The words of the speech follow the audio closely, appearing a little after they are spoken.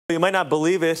You might not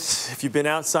believe it if you've been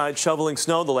outside shoveling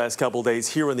snow the last couple days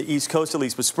here on the East Coast, at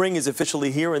least, but spring is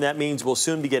officially here, and that means we'll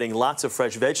soon be getting lots of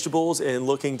fresh vegetables and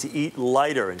looking to eat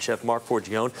lighter. And Chef Mark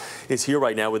Forgione is here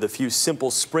right now with a few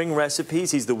simple spring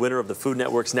recipes. He's the winner of the Food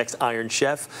Network's Next Iron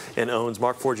Chef and owns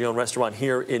Mark Forgione Restaurant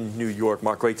here in New York.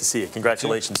 Mark, great to see you.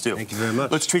 Congratulations, too. Thank you very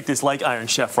much. Let's treat this like Iron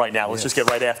Chef right now. Let's just get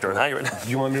right after it. Do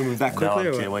you want me to move that quickly?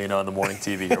 No, well, you know, on the morning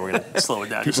TV here, we're going to slow it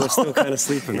down. People are still kind of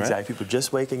sleeping, right? Exactly. People are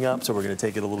just waking up, so we're going to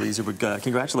take it a little easier. But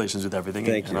congratulations with everything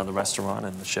and on the restaurant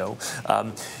and the show.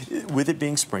 With it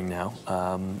being spring now,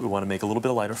 we want to make a little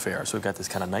bit of lighter fare. So we've got this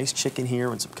kind of nice chicken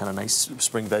here and some kind of nice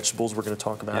spring vegetables we're going to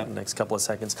talk about in the next couple of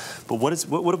seconds. But what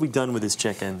have we done with this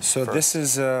chicken? So this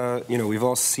is, you know, we've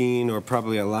all seen, or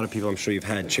probably a lot of people, I'm sure you've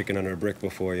had chicken under a brick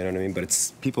before, you know what I mean? But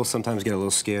it's, people sometimes get a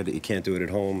little scared that you can't do it at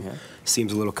home.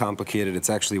 Seems a little complicated. It's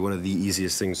actually one of the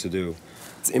easiest things to do.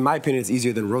 In my opinion, it's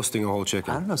easier than roasting a whole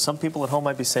chicken. I don't know. Some people at home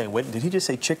might be saying, "Wait, did he just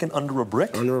say chicken under a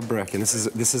brick?" Under a brick, and this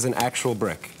is an actual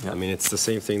brick. I mean, it's the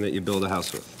same thing that you build a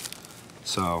house with.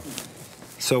 So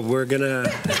we're gonna.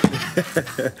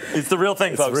 It's the real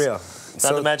thing, folks. It's real.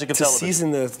 Not the magic of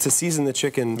television. To season the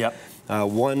chicken.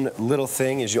 One little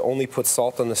thing is you only put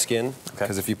salt on the skin,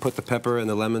 because if you put the pepper and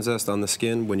the lemon zest on the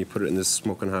skin, when you put it in this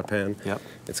smoking hot pan,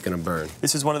 it's gonna burn.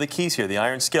 This is one of the keys here, the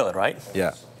iron skillet, right?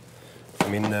 Yeah. I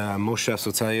mean, most chefs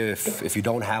will tell you if you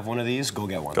don't have one of these, go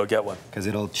get one. Go get one. Because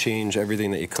it'll change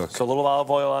everything that you cook. So a little olive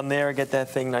oil on there, get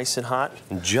that thing nice and hot.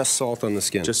 And just salt on the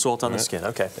skin. Just salt on the skin,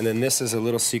 okay. And then this is a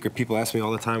little secret. People ask me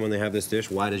all the time when they have this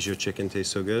dish, why does your chicken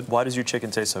taste so good? Why does your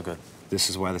chicken taste so good? This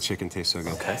is why the chicken tastes so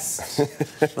good. Okay.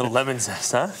 Little lemon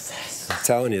zest, huh? I'm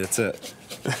telling you, that's it.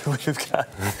 We've got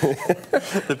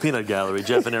the peanut gallery.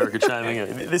 Jeff and Eric are chiming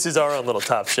in. This is our own little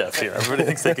top chef here. Everybody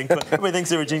thinks they can cook. Everybody thinks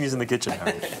they're a genius in the kitchen.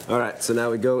 All right, so now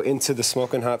we go into the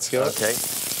smoking hot skillet. Okay.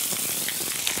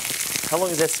 How long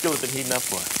has that skillet been heating up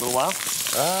for? A little while?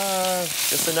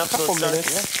 Just enough so it's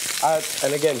minutes.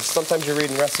 And again, sometimes you're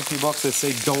reading recipe books that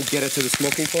say don't get it to the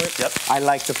smoking point. I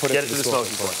like to put it to the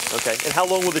smoking point. Okay. And how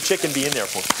long will the chicken be in there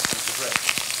for?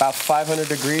 About 500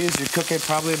 degrees. You cook it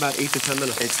probably about 8 to 10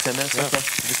 minutes. 8 to 10 minutes? Okay.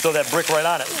 Just throw that brick right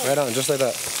on it. Right on, just like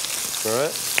that. All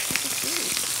right?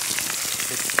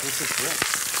 This is brick.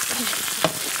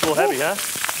 A little heavy, huh?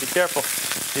 Be careful.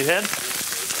 You in?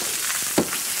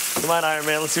 Come on, Iron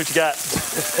Man. Let's see what you got.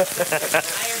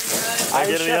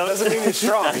 Iron Chef doesn't mean you're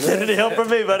strong. Get any help from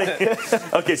me, buddy.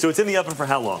 Okay, so it's in the oven for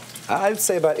how long? I'd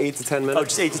say about 8 to 10 minutes. Oh,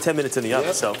 just 8 to 10 minutes in the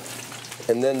oven, so.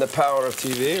 And then the power of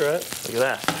TV, right? Look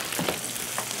at that.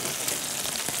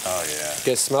 Oh, yeah. You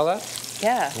guys smell that?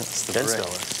 Yeah. It's the brick.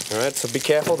 All right, so be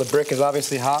careful. The brick is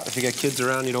obviously hot. If you got kids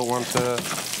around, you don't want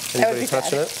anybody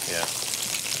touching it. Yeah.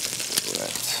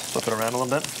 Right. Flip it around a little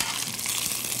bit.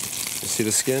 You see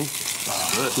the skin?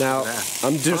 Oh, good. Now,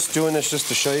 I'm just doing this just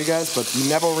to show you guys, but you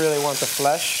never really want the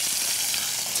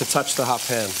flesh to touch the hot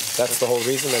pan. That's the whole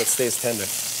reason that it stays tender.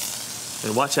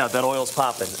 And watch out, that oil's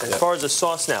popping. As far as the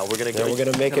sauce now, we're going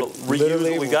to make it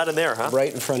literally what we got in there, huh?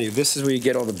 Right in front of you. This is where you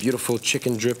get all the beautiful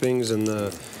chicken drippings and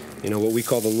the, you know, what we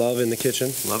call the love in the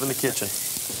kitchen. Love in the kitchen.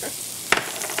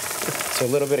 So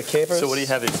a little bit of capers. So what do you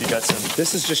have? You got some.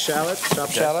 This is just shallots,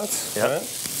 chopped shallots. Yeah. Right?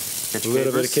 A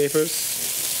little bit of capers.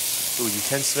 Ooh, you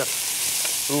can smell.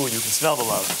 Ooh, you can smell the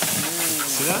love.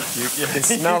 See that? You can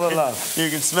smell the love.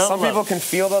 You can smell the love. Some people can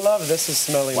feel the love. This is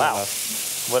smelling the love.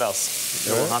 What else? A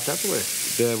little hot pepper.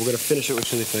 We're going to finish it with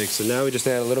chili flakes. So now we just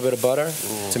add a little bit of butter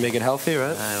to make it healthy,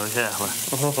 right? Yeah,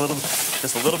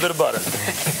 just a little bit of butter.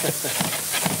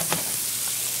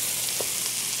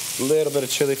 A little bit of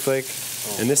chili flake.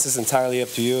 And this is entirely up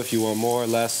to you if you want more or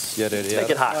less. Make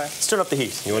it hot. Let's turn up the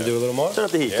heat. You want to do a little more? Turn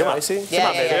up the heat. Come on. Icy? Come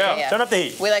on, baby. Turn up the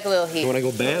heat. We like a little heat. You want to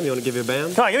go bam? You want to give you a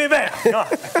bam? Come on, give me a bam. Come on.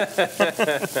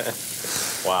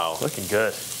 Wow. Looking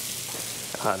good.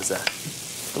 How hot is that?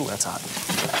 Ooh, that's hot.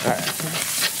 All right.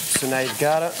 So now you've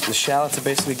got it. The shallots are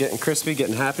basically getting crispy,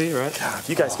 getting happy, right? God,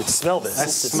 you guys could smell this. That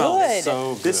smells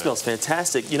so good. This smells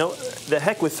fantastic. You know, the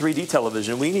heck with 3D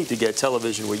television. We need to get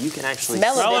television where you can actually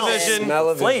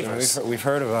smell flavors. We've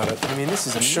heard about it. I mean, this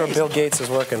is I'm sure Bill Gates is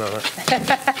working on it.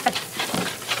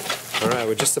 All right,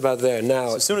 we're just about there. Now,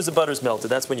 so as soon as the butter's melted,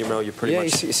 that's when you know you're pretty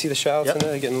much... Yeah, you see the shallots in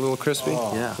there? They're getting a little crispy.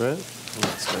 Yeah. Right?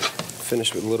 That's good.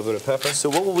 Finish with a little bit of pepper. So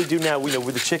what will we do now? We know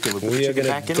with the chicken. We put the chicken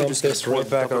back in. Dump this right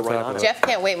back on top of it. Jeff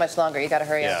can't wait much longer. You got to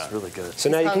hurry up. Yeah, it's really good. So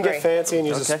now you can get fancy and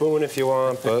use a spoon if you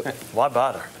want, but why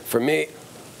bother? For me,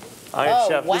 Iron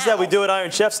Chef. Wow. This is how we do it,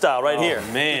 Iron Chef style, right here.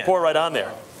 Man, you pour right on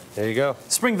there. There you go.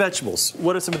 Spring vegetables.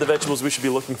 What are some of the vegetables we should be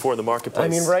looking for in the marketplace? I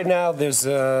mean, right now there's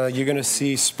you're going to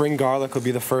see spring garlic will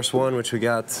be the first one, which we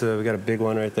got a big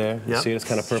one right there. You see it? It's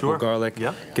kind of purple garlic.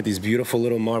 Get these beautiful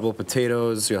little marble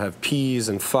potatoes. You'll have peas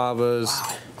and favas.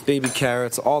 baby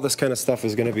carrots, all this kind of stuff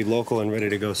is going to be local and ready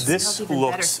to go soon. This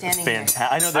looks fantastic.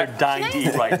 I know they're dying to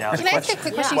eat right now. Can I ask a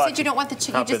quick question? You said you don't want the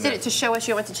chicken. You just did it to show us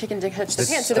you don't want the chicken to touch the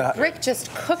pan. So the brick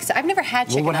just cooks. I've never had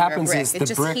chicken what under happens a brick. is It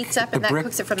just heats up and that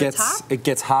cooks it from the top? It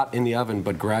gets hot in the oven,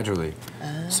 but gradually.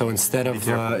 So instead of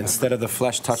the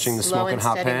flesh touching the smoking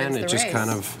hot pan, it just kind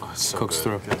of cooks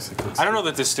through. I don't know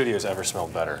that this studio's ever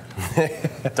smelled better.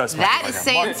 It does smell That like is a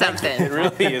saying something. It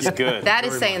really is good. That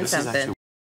is saying something.